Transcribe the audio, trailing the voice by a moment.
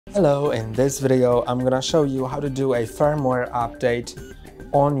Hello, in this video I'm gonna show you how to do a firmware update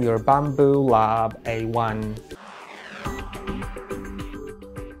on your Bambu Lab A1.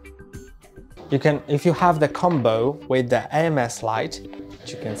 If you have the combo with the AMS light,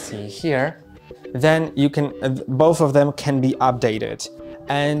 which you can see here, then both of them can be updated.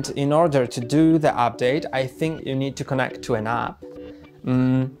 And in order to do the update, I think you need to connect to an app.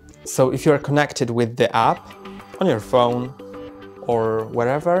 So if you're connected with the app on your phone or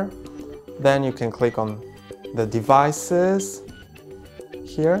wherever, then you can click on the devices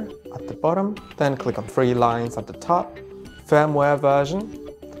here at the bottom, then click on 3 lines at the top, firmware version,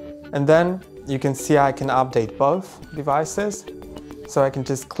 and then you can see I can update both devices. So I can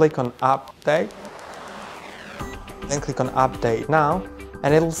just click on update, then click on update now,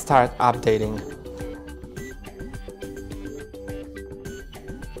 and it'll start updating.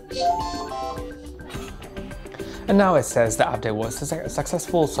 And now it says the update was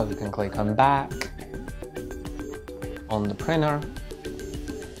successful, so you can click on back on the printer.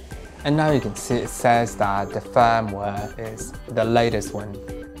 And now you can see it says that the firmware is the latest one.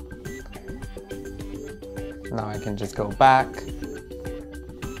 Now I can just go back.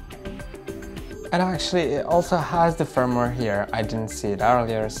 And actually it also has the firmware here. I didn't see it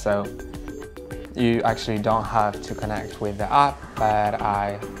earlier, so you actually don't have to connect with the app, but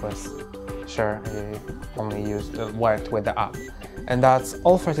I was sure I only worked with the app. And that's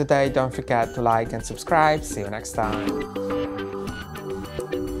all for today. Don't forget to like and subscribe. See you next time.